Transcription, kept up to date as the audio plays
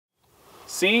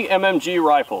CMMG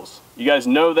rifles. You guys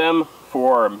know them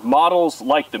for models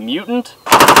like the Mutant,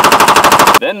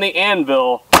 then the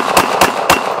Anvil,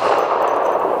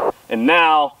 and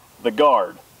now the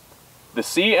Guard. The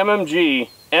CMMG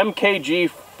MKG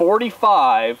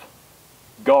 45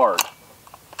 Guard.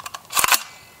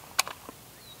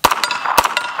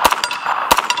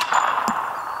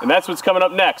 And that's what's coming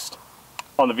up next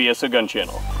on the VSO Gun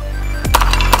Channel.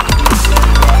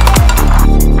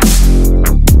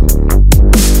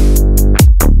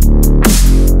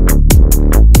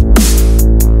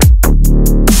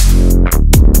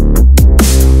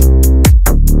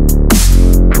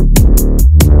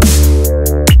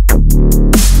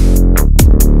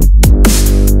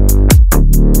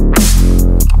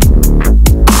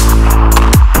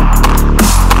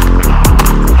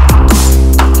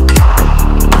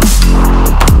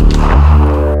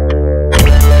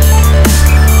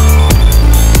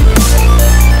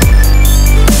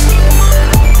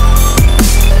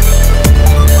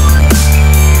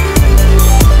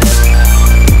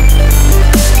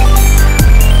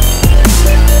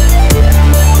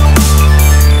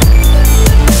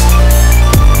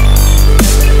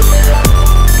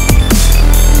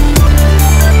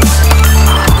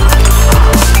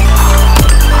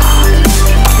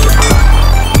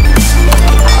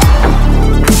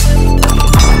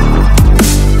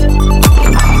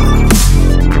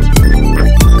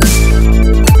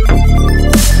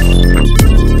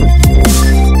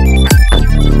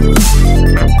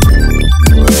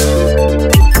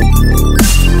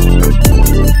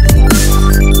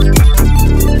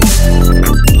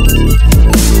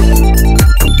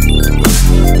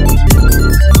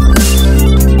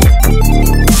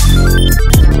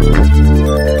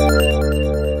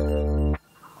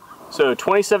 So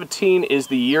 2017 is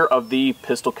the year of the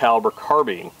pistol caliber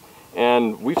carbine,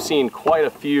 and we've seen quite a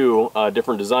few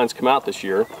different designs come out this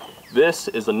year. This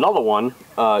is another one.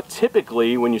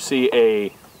 Typically when you see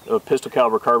a pistol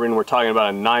caliber carbine, we're talking about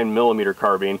a 9mm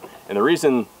carbine, and the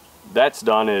reason that's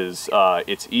done is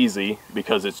it's easy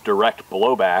because it's direct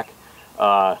blowback,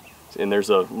 and there's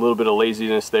a little bit of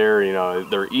laziness there. You know,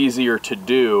 they're easier to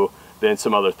do than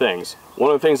some other things.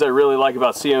 One of the things I really like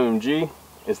about CMMG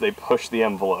is they push the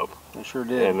envelope. They sure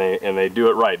did. And they do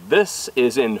it right. This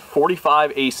is in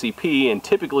 45 ACP, and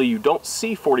typically you don't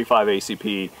see 45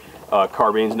 ACP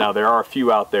carbines. Now there are a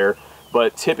few out there,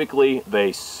 but typically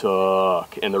they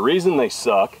suck. And the reason they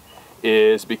suck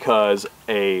is because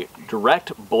a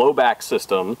direct blowback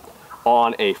system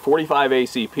on a 45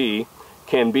 ACP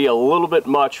can be a little bit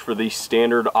much for the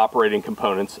standard operating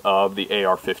components of the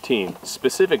AR-15.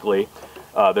 Specifically,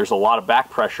 there's a lot of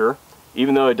back pressure.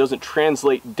 Even though it doesn't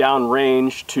translate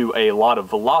downrange to a lot of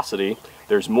velocity,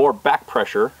 there's more back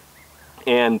pressure,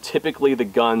 and typically the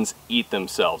guns eat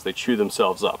themselves. They chew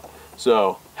themselves up.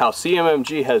 So how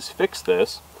CMMG has fixed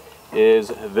this is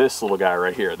this little guy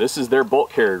right here. This is their bolt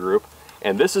carrier group,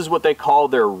 and this is what they call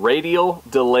their radial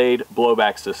delayed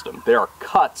blowback system. There are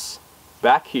cuts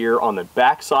back here on the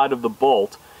back side of the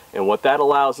bolt, and what that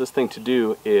allows this thing to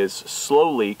do is slow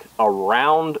leak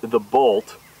around the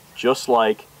bolt, just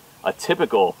like a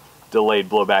typical delayed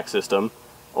blowback system,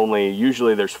 only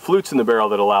usually there's flutes in the barrel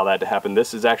that allow that to happen.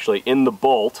 This is actually in the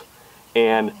bolt,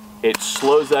 and it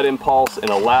slows that impulse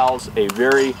and allows a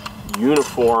very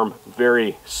uniform,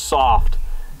 very soft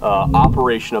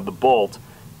operation of the bolt,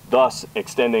 thus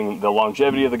extending the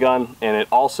longevity of the gun, and it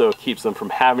also keeps them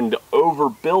from having to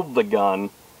overbuild the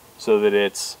gun so that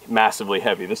it's massively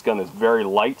heavy. This gun is very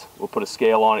light. We'll put a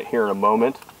scale on it here in a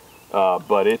moment.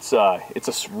 But it's a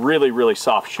really, really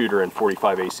soft shooter in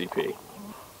 45 ACP.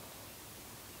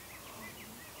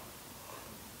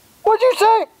 What'd you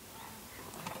say?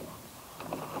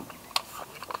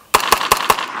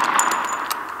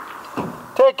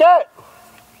 Take it!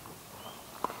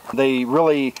 They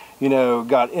really, you know,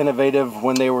 got innovative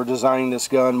when they were designing this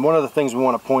gun. One of the things we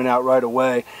want to point out right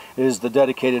away is the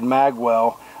dedicated mag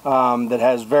well. That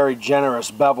has very generous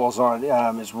bevels on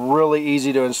it. It's really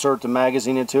easy to insert the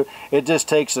magazine into. It just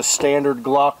takes a standard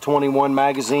Glock 21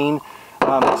 magazine,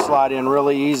 slide in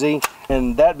really easy.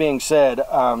 And that being said,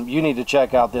 you need to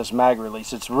check out this mag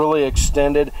release. It's really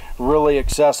extended, really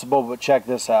accessible, but check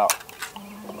this out.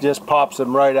 Just pops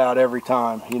them right out every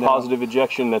time. You know? Positive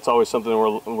ejection, that's always something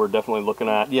we're definitely looking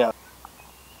at. Yeah.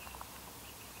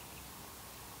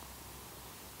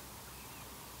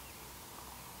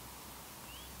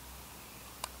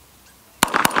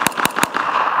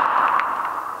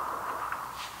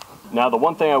 Now the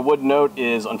one thing I would note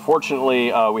is,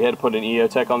 unfortunately, we had to put an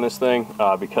EOTech on this thing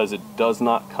because it does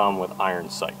not come with iron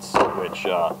sights, which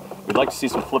we'd like to see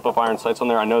some flip-up iron sights on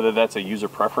there. I know that that's a user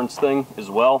preference thing as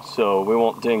well, so we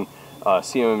won't ding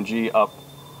CMMG up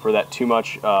for that too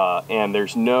much, and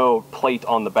there's no plate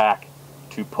on the back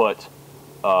to put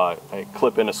a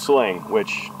clip in a sling,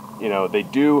 which, you know, they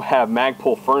do have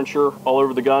Magpul furniture all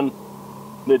over the gun.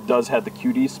 It does have the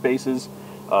QD spaces,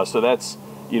 so that's,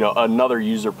 you know, another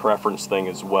user preference thing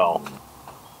as well.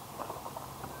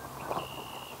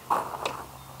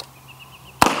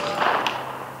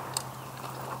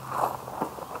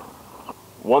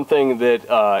 One thing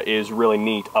that is really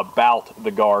neat about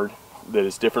the guard that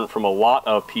is different from a lot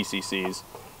of PCCs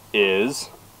is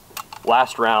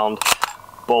last round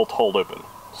bolt hold open.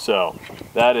 So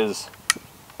that is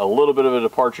a little bit of a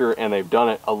departure, and they've done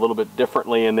it a little bit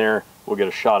differently in there. We'll get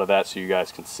a shot of that so you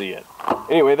guys can see it.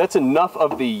 Anyway, that's enough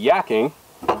of the yakking.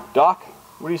 Doc,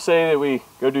 what do you say that we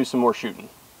go do some more shooting?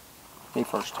 Me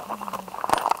first.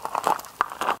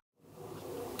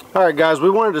 All right, guys, we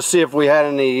wanted to see if we had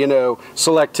any, you know,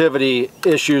 selectivity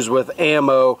issues with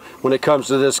ammo when it comes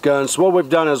to this gun. So what we've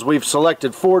done is we've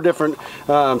selected 4 different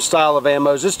style of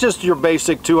ammos. It's just your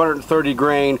basic 230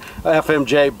 grain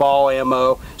FMJ ball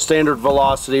ammo, standard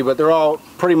velocity, but they're all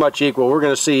pretty much equal. We're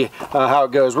going to see how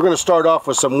it goes. We're going to start off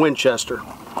with some Winchester.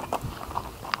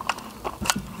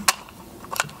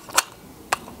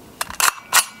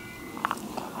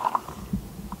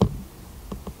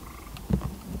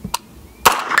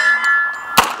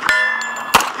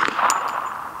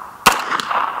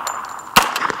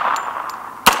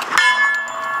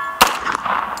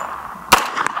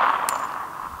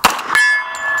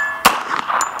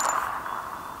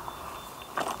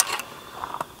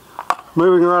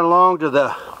 Moving right along to the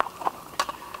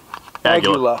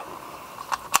Agula.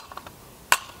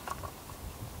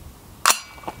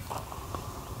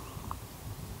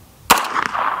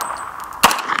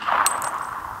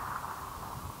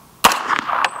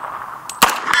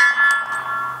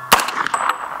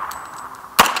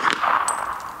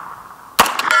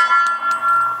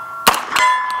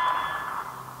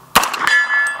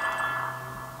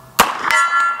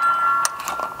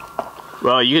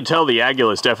 Well, you can tell the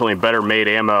Agula is definitely better made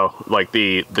ammo. Like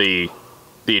the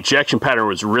ejection pattern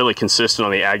was really consistent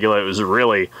on the Agula. It was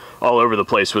really all over the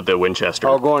place with the Winchester.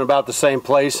 All going about the same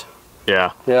place.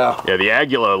 Yeah. Yeah. Yeah, the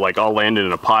Agula like all landed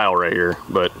in a pile right here.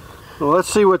 But well, let's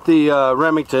see what the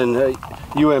Remington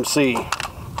UMC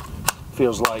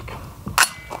feels like.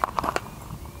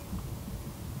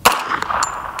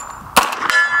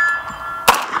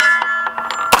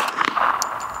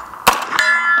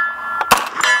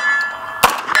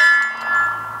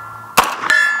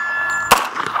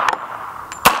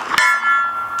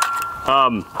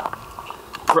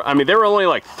 I mean, there were only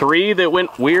like 3 that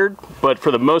went weird, but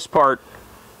for the most part,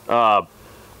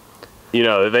 you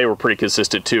know, they were pretty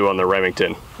consistent too on the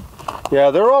Remington.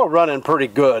 Yeah, they're all running pretty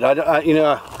good. You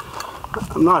know,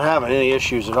 I'm not having any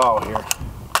issues at all here.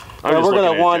 We're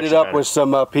going to wind it up with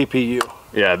some PPU.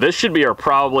 Yeah, this should be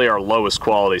probably our lowest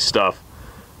quality stuff,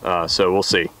 so we'll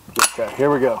see. Okay,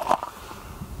 here we go.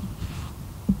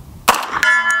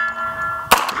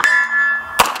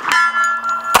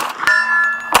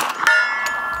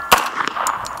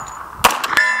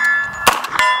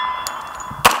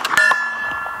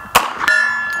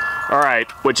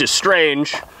 Alright, which is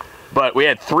strange, but we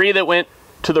had 3 that went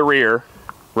to the rear,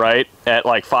 right, at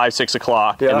like 5, 6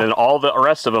 o'clock, yeah. And then all the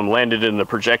rest of them landed in the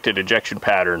projected ejection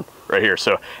pattern right here.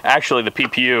 So actually the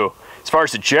PPU, as far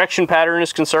as ejection pattern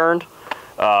is concerned,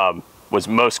 was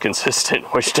most consistent,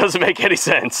 which doesn't make any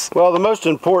sense. Well, the most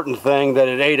important thing, that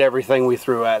it ate everything we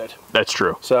threw at it. That's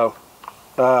true. So,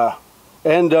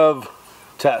 end of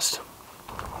test.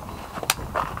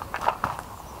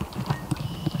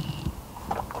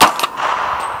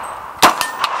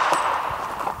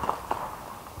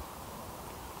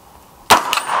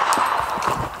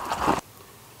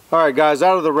 Alright guys,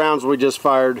 out of the rounds we just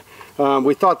fired,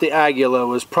 we thought the Agula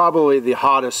was probably the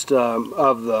hottest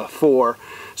of the 4.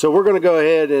 So we're going to go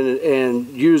ahead and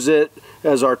use it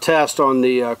as our test on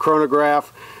the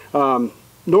chronograph.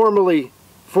 Normally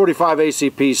 45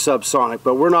 ACP subsonic,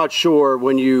 but we're not sure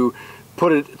when you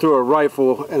put it through a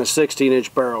rifle and a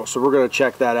 16-inch barrel. So we're going to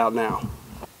check that out now.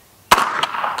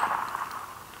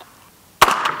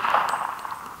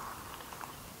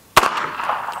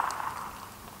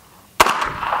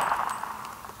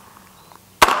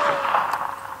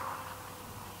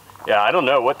 Yeah, I don't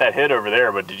know what that hit over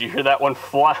there, but did you hear that one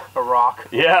fly? A rock.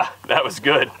 Yeah, that was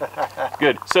good.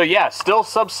 Good. So yeah, still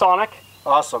subsonic.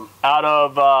 Awesome. Out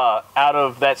of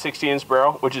that 16-inch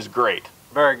barrel, which is great.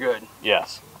 Very good.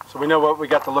 Yes. So we know what we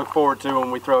got to look forward to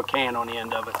when we throw a can on the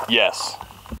end of it. Yes.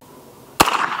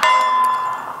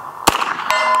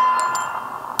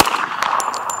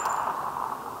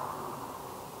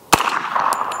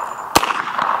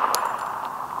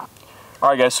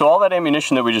 Alright guys, so all that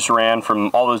ammunition that we just ran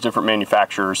from all those different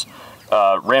manufacturers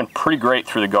ran pretty great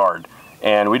through the guard,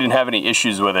 and we didn't have any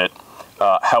issues with it.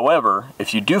 However,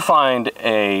 if you do find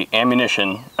a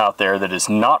ammunition out there that is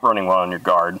not running well on your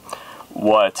guard,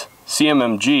 what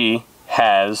CMMG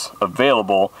has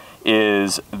available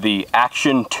is the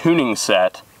action tuning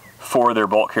set for their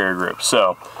bolt carrier group.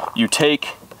 So you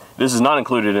take, this is not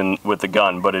included in with the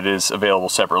gun, but it is available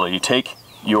separately. You take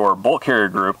your bolt carrier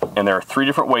group, and there are 3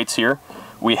 different weights here.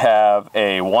 We have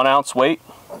a 1 ounce weight,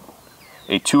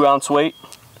 a 2 ounce weight,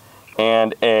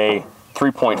 and a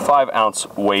 3.5 ounce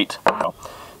weight.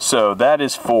 So that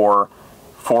is for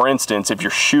instance, if you're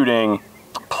shooting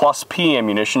plus P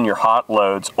ammunition, your hot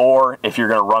loads, or if you're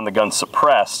going to run the gun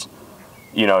suppressed,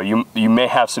 you know, you may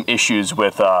have some issues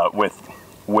with over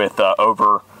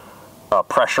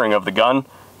pressuring of the gun.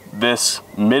 This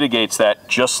mitigates that,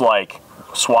 just like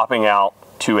swapping out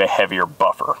to a heavier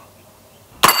buffer.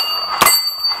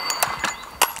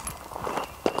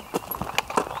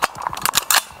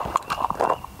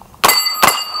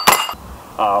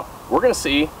 We're going to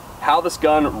see how this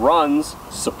gun runs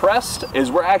suppressed. Is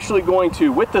we're actually going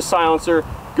to, with the silencer,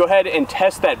 go ahead and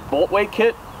test that bolt weight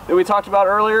kit that we talked about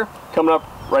earlier, coming up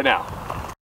right now.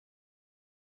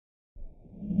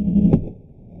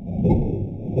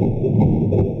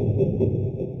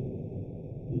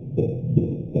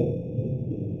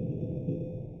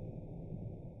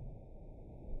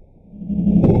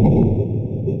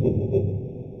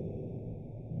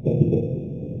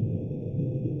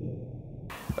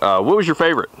 What was your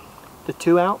favorite? The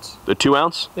 2 ounce? The 2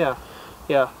 ounce? Yeah,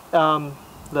 yeah.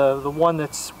 The one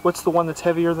that's, what's the one that's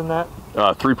heavier than that?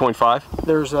 3.5.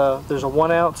 There's a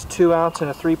 1 ounce, 2 ounce, and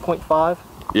a 3.5.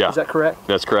 Yeah. Is that correct?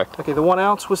 That's correct. Okay, the 1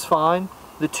 ounce was fine.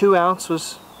 The 2 ounce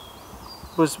was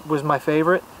my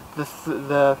favorite. The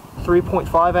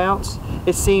 3.5 ounce,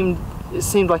 it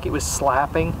seemed like it was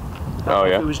slapping. Oh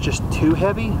yeah. It was just too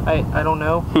heavy. I don't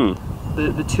know.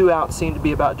 The 2 ounce seemed to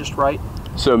be about just right.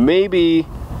 So maybe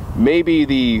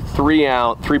the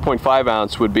 3.5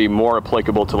 ounce would be more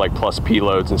applicable to like plus P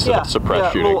loads instead of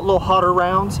suppressed shooting. Little hotter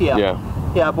rounds. Yeah.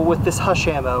 Yeah. Yeah, but with this hush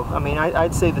ammo, I mean,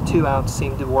 I'd say the 2 ounce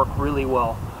seemed to work really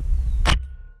well.